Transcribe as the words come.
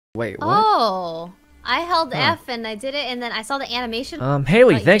Wait, what? Oh, I held F and I did it, and then I saw the animation.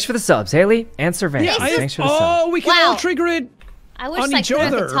 Haley, thanks for the subs. Haley, answer Vance. Yeah, thanks for the subs. Oh, we can all trigger it. I wish on like each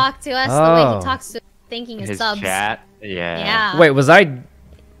other. could talk to us the way he talks to thinking his subs. Chat. Yeah. Yeah. Wait, was I?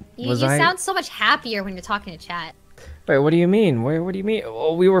 You sound so much happier when you're talking to chat. Wait, what do you mean? What do you mean?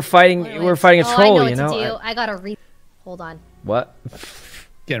 Oh, we were fighting. We were fighting a troll, I know you know. What to do. I gotta read. Hold on. What?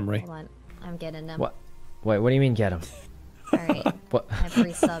 Get him, Ray. Hold on. I'm getting him. What? Wait, what do you mean get him? All right. What? I've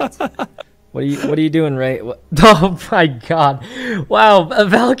resubbed. What are you doing, Ray? What? Oh my God! Wow,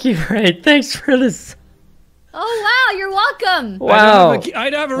 Valkyrae, thanks for this. Oh wow, you're welcome. Wow.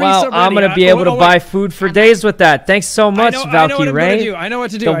 I'd have a wow, I'm gonna be able to buy food for days with that. Thanks so much, Valkyrae. I know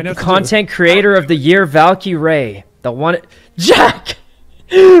what to do. The content creator of the year, Valkyrae. The one. Jack.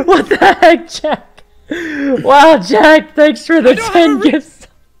 What the heck, Jack? Wow, Jack, thanks for the 10 gifts.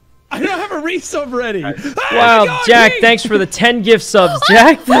 I don't have a resub ready. Wow, God, Jack, thanks for the 10 gift subs,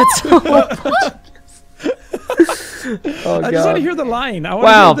 Jack. That's a whole bunch. Oh, God. I just want to hear the line.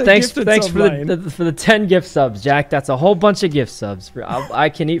 Wow, thanks for the 10 gift subs, Jack. That's a whole bunch of gift subs. I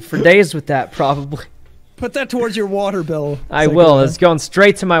can eat for days with that, probably. Put that towards your water bill. I will. It's going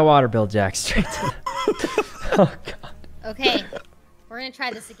straight to my water bill, Jack. Straight to that. Oh, God. Okay, we're gonna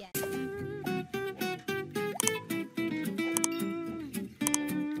try this again.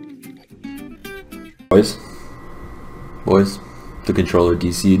 Boys, the controller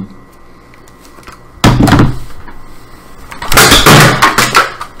DC'd.